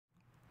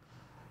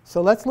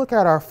So let's look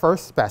at our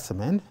first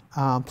specimen.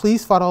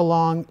 Please follow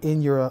along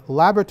in your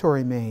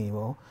laboratory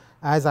manual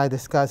as I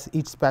discuss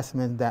each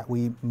specimen that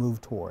we move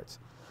towards.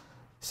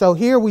 So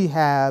here we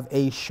have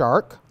a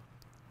shark,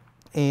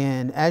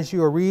 and as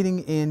you are reading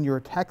in your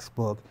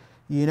textbook,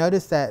 you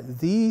notice that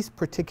these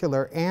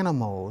particular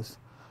animals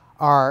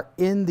are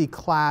in the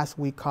class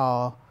we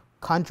call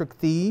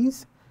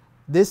chondrichthyes.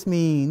 This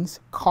means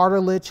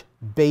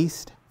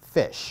cartilage-based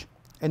fish.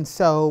 And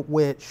so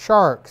with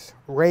sharks,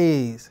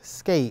 rays,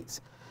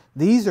 skates,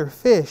 these are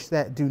fish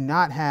that do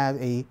not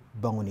have a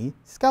bony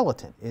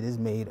skeleton. It is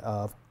made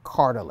of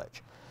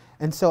cartilage.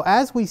 And so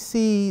as we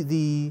see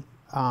the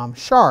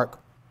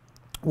shark,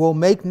 we'll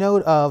make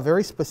note of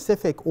very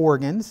specific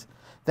organs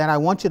that I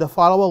want you to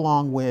follow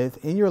along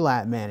with in your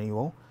lab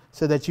manual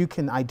so that you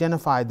can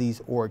identify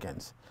these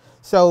organs.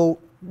 So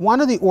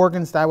one of the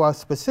organs that I will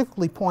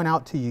specifically point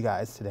out to you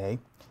guys today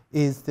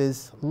is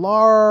this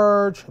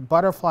large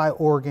butterfly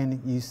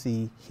organ you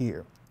see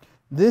here.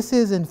 This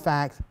is in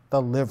fact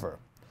the liver.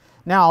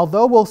 Now,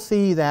 although we'll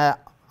see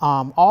that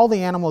all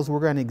the animals we're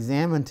going to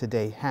examine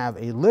today have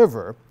a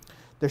liver,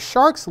 the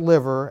shark's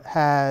liver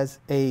has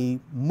a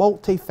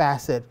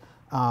multifaceted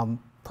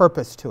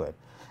purpose to it.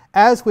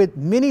 As with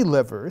many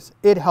livers,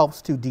 it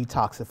helps to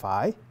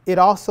detoxify. It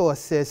also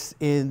assists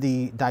in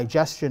the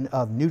digestion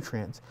of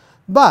nutrients.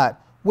 But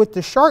with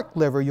the shark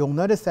liver, you'll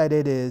notice that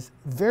it is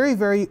very,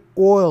 very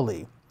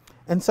oily.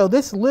 And so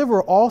this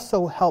liver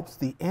also helps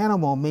the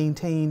animal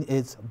maintain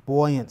its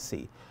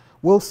buoyancy.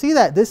 We'll see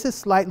that this is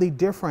slightly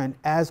different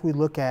as we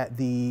look at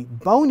the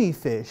bony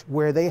fish,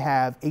 where they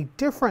have a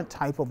different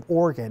type of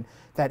organ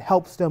that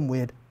helps them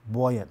with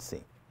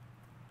buoyancy.